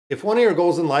If one of your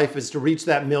goals in life is to reach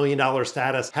that $1 million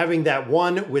status, having that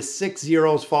one with 6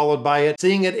 zeros followed by it,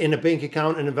 seeing it in a bank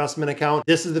account, an investment account,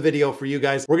 this is the video for you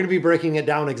guys. We're gonna be breaking it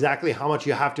down exactly how much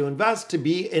you have to invest to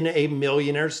be in a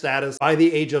millionaire status by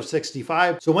the age of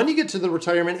 65. So when you get to the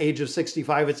retirement age of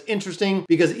 65, it's interesting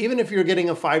because even if you're getting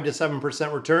a 5 to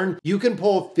 7% return, you can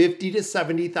pull $50,000 to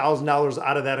 $70,000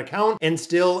 out of that account and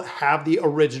still have the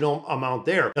original amount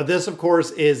there. Now this, of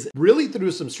course, is really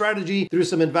through some strategy, through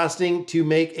some investing to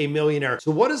make a millionaire.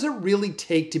 So what does it really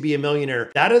take to be a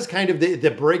millionaire? That is kind of the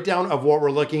breakdown of what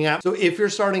we're looking at. So if you're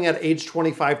starting at age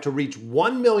 25 to reach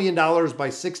 $1 million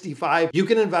by 65, you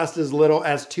can invest as little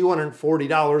as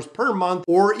 $240 per month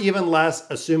or even less,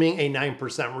 assuming a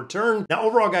 9% return. Now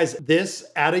overall, guys, this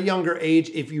at a younger age,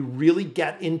 if you really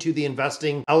get into the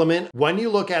investing element, when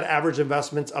you look at average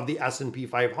investments of the S&P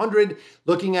 500,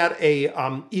 looking at a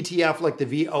ETF like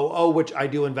the VOO, which I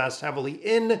do invest heavily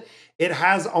in, it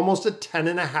has almost a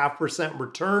 10.5%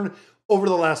 return over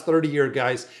the last 30 years,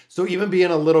 guys. So even being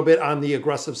a little bit on the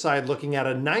aggressive side, looking at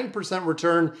a 9%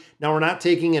 return. Now we're not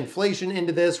taking inflation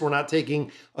into this. We're not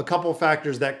taking a couple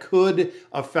factors that could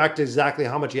affect exactly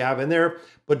how much you have in there,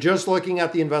 but just looking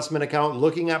at the investment account,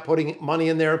 looking at putting money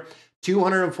in there,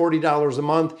 $240 a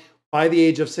month. By the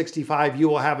age of 65, you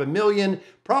will have $1 million,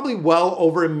 probably well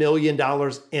over $1 million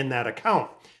in that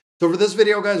account. So for this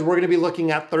video, guys, we're gonna be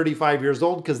looking at 35 years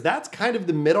old because that's kind of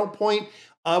the middle point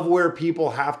of where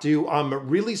people have to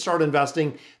really start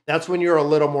investing. That's when you're a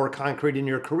little more concrete in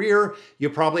your career. You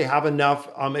probably have enough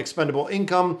expendable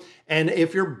income. And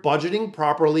if you're budgeting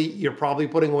properly, you're probably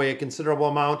putting away a considerable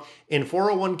amount in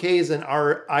 401ks and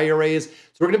IRAs. So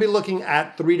we're gonna be looking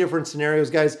at 3 different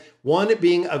scenarios, guys. One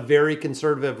being a very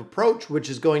conservative approach, which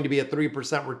is going to be a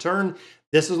 3% return.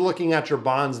 This is looking at your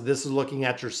bonds. This is looking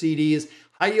at your CDs.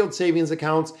 High yield savings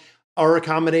accounts are a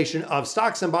combination of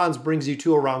stocks and bonds, brings you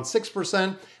to around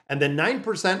 6%. And then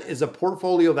 9% is a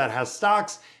portfolio that has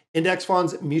stocks, index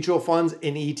funds, mutual funds,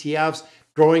 and ETFs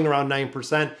growing around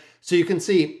 9%. So you can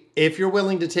see if you're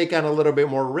willing to take on a little bit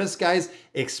more risk, guys,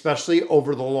 especially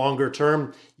over the longer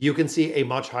term, you can see a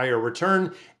much higher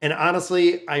return. And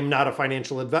honestly, I'm not a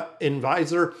financial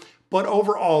advisor, but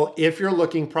overall, if you're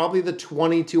looking probably the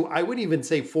 20 to, I would even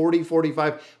say 40,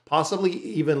 45, possibly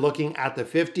even looking at the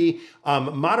 50,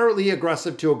 moderately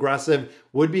aggressive to aggressive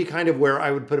would be kind of where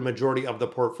I would put a majority of the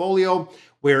portfolio,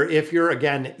 where if you're,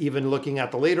 again, even looking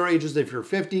at the later ages, if you're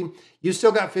 50, you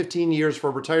still got 15 years for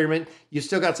retirement. You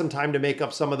still got some time to make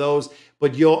up some of those,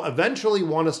 but you'll eventually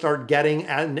want to start getting,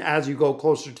 and as you go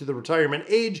closer to the retirement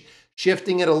age,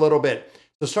 shifting it a little bit.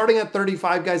 So starting at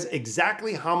 35, guys,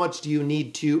 exactly how much do you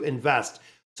need to invest?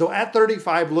 So at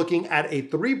 35, looking at a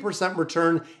 3%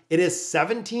 return, it is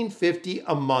 $1,750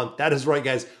 a month. That is right,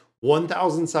 guys,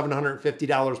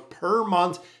 $1,750 per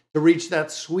month to reach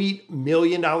that sweet $1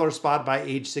 million spot by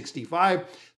age 65.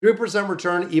 3%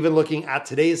 return, even looking at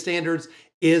today's standards,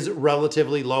 is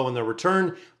relatively low in the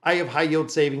return. I have high yield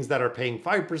savings that are paying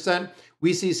 5%.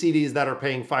 We see CDs that are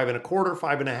paying 5.25%,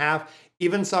 5.5%,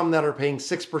 even some that are paying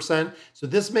 6%. So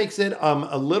this makes it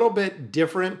a little bit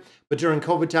different, but during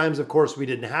COVID times, of course, we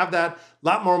didn't have that. A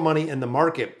lot more money in the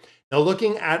market. Now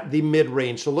looking at the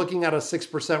mid-range, so looking at a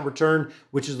 6% return,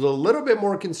 which is a little bit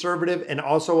more conservative and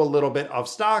also a little bit of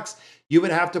stocks, you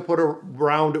would have to put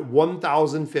around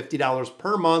 $1,050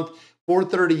 per month for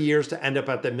 30 years to end up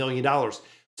at that $1 million.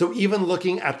 So even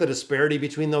looking at the disparity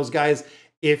between those guys,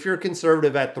 if you're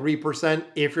conservative at 3%,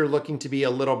 if you're looking to be a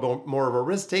little bit more of a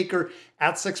risk taker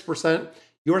at 6%,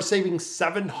 you're saving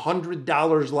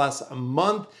 $700 less a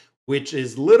month, which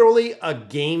is literally a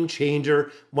game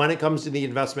changer when it comes to the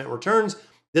investment returns.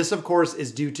 This, of course,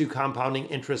 is due to compounding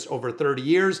interest over 30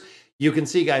 years. You can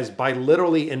see, guys, by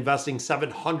literally investing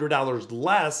 $700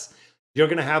 less, you're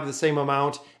going to have the same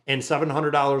amount, and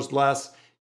 $700 less,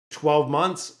 12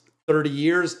 months, 30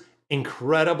 years,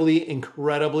 incredibly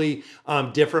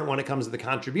different when it comes to the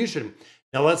contribution.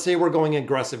 Now, let's say we're going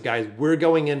aggressive, guys. We're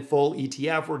going in full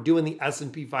ETF. We're doing the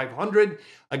S&P 500.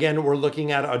 Again, we're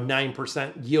looking at a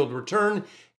 9% yield return.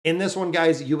 In this one,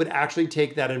 guys, you would actually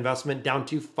take that investment down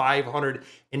to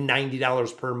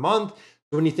 $590 per month.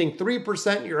 So when you think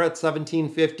 3%, you're at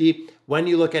 $1,750. When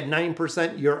you look at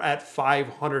 9%, you're at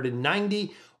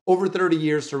 $590 over 30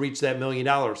 years to reach that $1 million.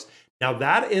 Now,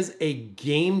 that is a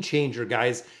game changer,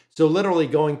 guys. So literally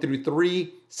going through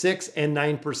 3, 6, and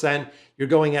 9%, you're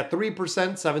going at 3%,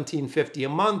 $1,750 a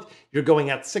month. You're going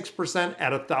at 6%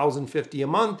 at $1,050 a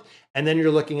month. And then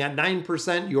you're looking at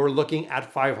 9%, you're looking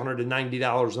at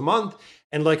 $590 a month.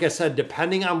 And like I said,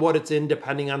 depending on what it's in,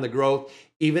 depending on the growth,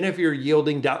 even if you're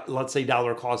yielding, let's say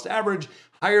dollar cost average,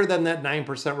 higher than that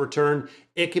 9% return,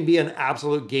 it can be an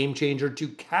absolute game changer to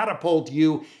catapult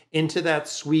you into that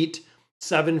sweet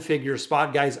 7-figure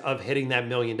spot, guys, of hitting that $1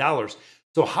 million.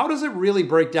 So how does it really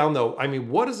break down though? I mean,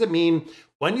 what does it mean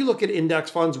when you look at index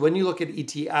funds, when you look at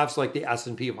ETFs like the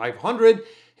S&P 500?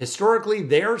 Historically,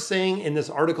 they're saying in this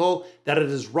article that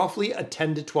it is roughly a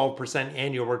 10 to 12%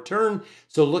 annual return.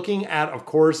 So looking at, of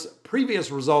course, previous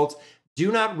results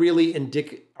do not really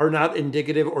are not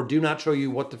indicative or do not show you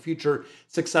what the future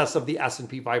success of the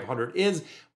S&P 500 is.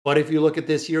 But if you look at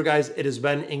this year, guys, it has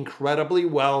been incredibly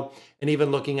well. And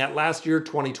even looking at last year,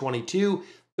 2022,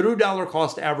 through dollar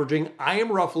cost averaging, I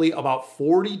am roughly about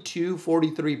 42,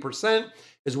 43%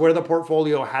 is where the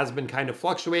portfolio has been kind of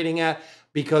fluctuating at,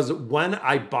 because when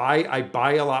I buy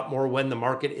a lot more when the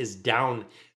market is down.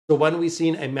 So when we've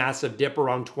seen a massive dip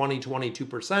around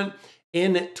 22%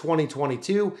 in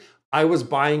 2022, I was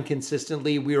buying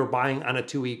consistently. We were buying on a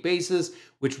 2-week basis,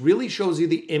 which really shows you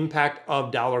the impact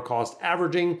of dollar cost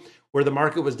averaging, where the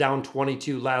market was down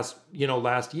 22 last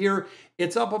year.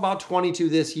 It's up about 22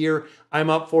 this year. I'm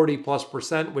up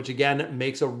 40+%, which again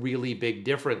makes a really big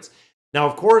difference. Now,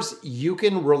 of course, you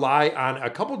can rely on a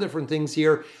couple different things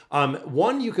here.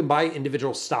 One, you can buy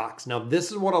individual stocks. Now,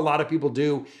 this is what a lot of people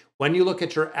do. When you look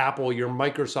at your Apple, your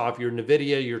Microsoft, your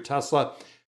Nvidia, your Tesla,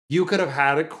 you could have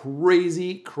had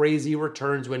crazy, crazy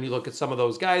returns when you look at some of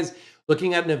those guys.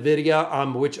 Looking at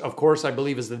Nvidia, which of course I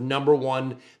believe is the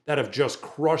 #1 that have just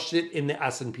crushed it in the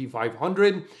S&P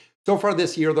 500. So far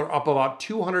this year, they're up about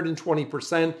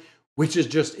 220%, which is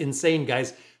just insane,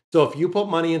 guys. So if you put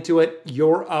money into it,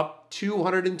 you're up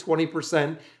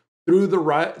 220% through the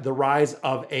rise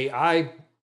of AI,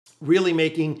 really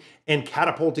making and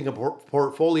catapulting a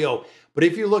portfolio. But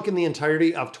if you look in the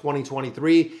entirety of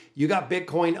 2023, you got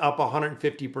Bitcoin up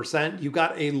 150%. You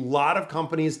got a lot of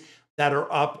companies that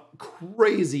are up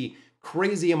crazy,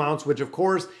 crazy amounts, which of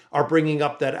course are bringing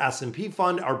up that S&P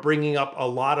fund, are bringing up a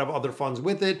lot of other funds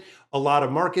with it, a lot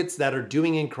of markets that are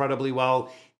doing incredibly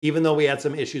well. Even though we had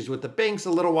some issues with the banks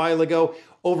a little while ago,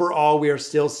 overall, we are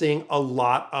still seeing a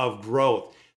lot of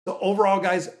growth. So overall,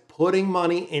 guys, putting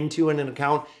money into an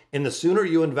account, and the sooner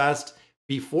you invest,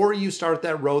 before you start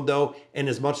that road though, and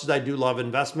as much as I do love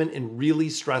investment and really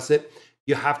stress it,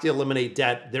 you have to eliminate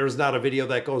debt. There's not a video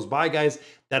that goes by, guys,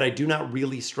 that I do not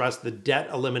really stress the debt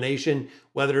elimination,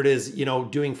 whether it is,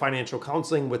 doing financial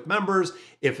counseling with members,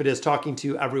 if it is talking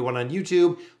to everyone on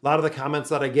YouTube, a lot of the comments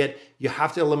that I get, you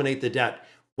have to eliminate the debt.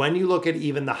 When you look at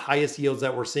even the highest yields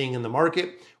that we're seeing in the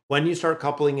market, when you start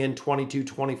coupling in 22,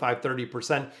 25,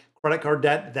 30% credit card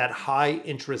debt, that high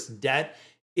interest debt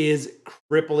is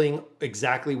crippling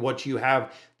exactly what you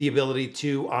have the ability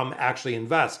to actually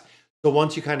invest. So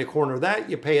once you kind of corner that,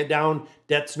 you pay it down,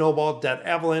 debt snowball, debt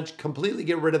avalanche, completely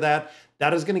get rid of that.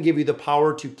 That is going to give you the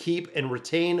power to keep and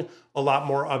retain a lot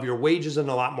more of your wages and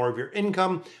a lot more of your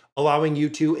income, allowing you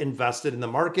to invest it in the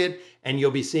market, and you'll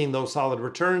be seeing those solid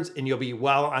returns, and you'll be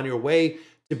well on your way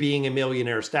to being a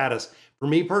millionaire status. For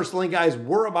me personally, guys,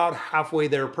 we're about halfway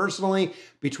there personally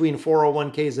between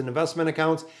 401ks and investment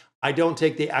accounts. I don't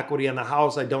take the equity in the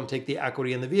house. I don't take the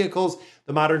equity in the vehicles.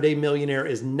 The modern day millionaire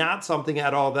is not something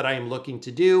at all that I am looking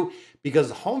to do,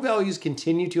 because home values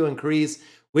continue to increase,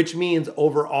 which means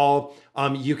overall,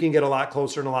 you can get a lot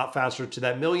closer and a lot faster to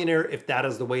that millionaire if that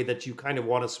is the way that you kind of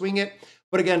want to swing it.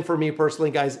 But again, for me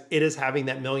personally, guys, it is having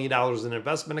that $1 million in an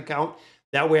investment account.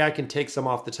 That way I can take some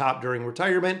off the top during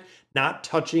retirement, not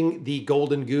touching the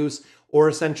golden goose or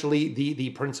essentially the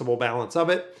principal balance of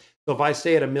it. So if I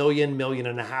stay at $1 million, $1.5 million,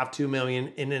 $2 million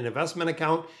in an investment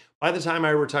account, by the time I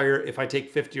retire, if I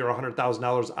take $50,000 or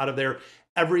 $100,000 out of there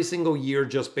every single year,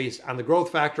 just based on the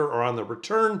growth factor or on the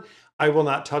return, I will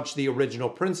not touch the original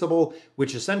principal,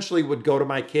 which essentially would go to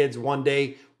my kids one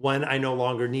day when I no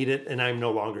longer need it and I'm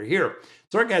no longer here.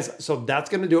 So, all right, guys, so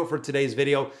that's going to do it for today's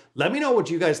video. Let me know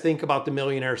what you guys think about the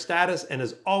millionaire status. And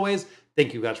as always,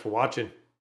 thank you guys for watching.